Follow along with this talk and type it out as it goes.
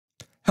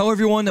Hello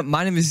everyone,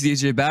 my name is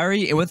DJ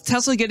Barry, and with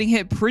Tesla getting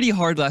hit pretty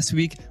hard last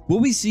week, will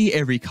we see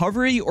a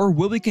recovery or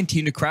will we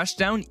continue to crash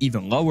down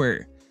even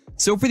lower?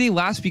 So for the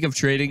last week of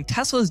trading,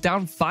 Tesla is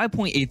down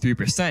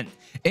 5.83%,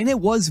 and it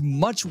was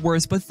much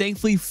worse, but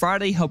thankfully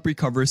Friday helped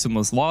recover some of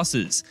those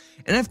losses.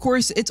 And of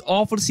course, it's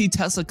awful to see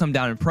Tesla come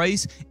down in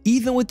price,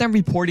 even with them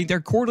reporting their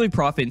quarterly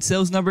profit and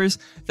sales numbers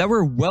that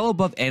were well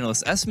above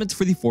analyst estimates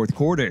for the fourth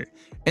quarter.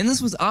 And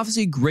this was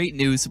obviously great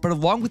news, but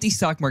along with the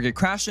stock market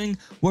crashing,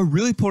 what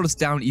really pulled us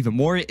down even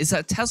more is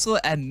that Tesla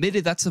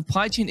admitted that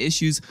supply chain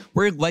issues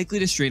were likely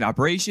to strain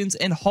operations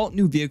and halt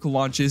new vehicle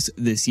launches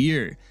this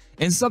year.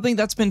 And something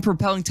that's been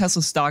propelling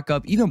Tesla stock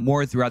up even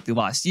more throughout the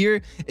last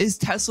year is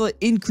Tesla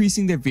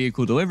increasing their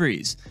vehicle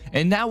deliveries.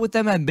 And now with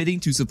them admitting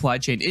to supply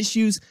chain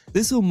issues,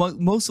 this will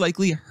most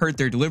likely hurt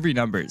their delivery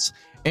numbers.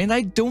 And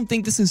I don't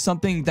think this is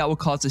something that will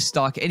cause the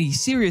stock any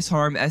serious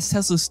harm, as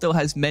Tesla still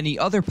has many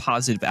other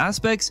positive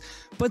aspects,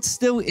 but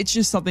still it's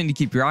just something to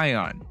keep your eye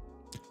on.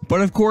 But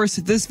of course,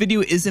 this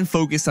video isn't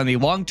focused on the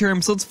long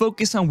term, so let's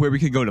focus on where we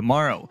could go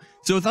tomorrow.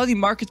 So with how the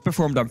markets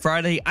performed on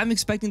Friday, I'm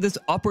expecting this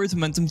upwards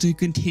momentum to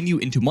continue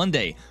into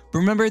Monday. But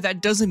remember,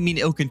 that doesn't mean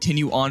it'll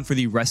continue on for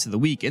the rest of the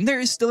week, and there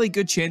is still a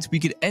good chance we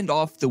could end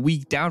off the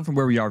week down from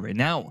where we are right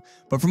now.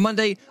 But for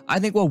Monday, I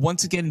think we'll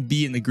once again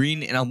be in the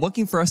green, and I'm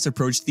looking for us to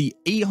approach the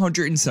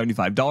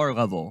 $875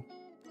 level.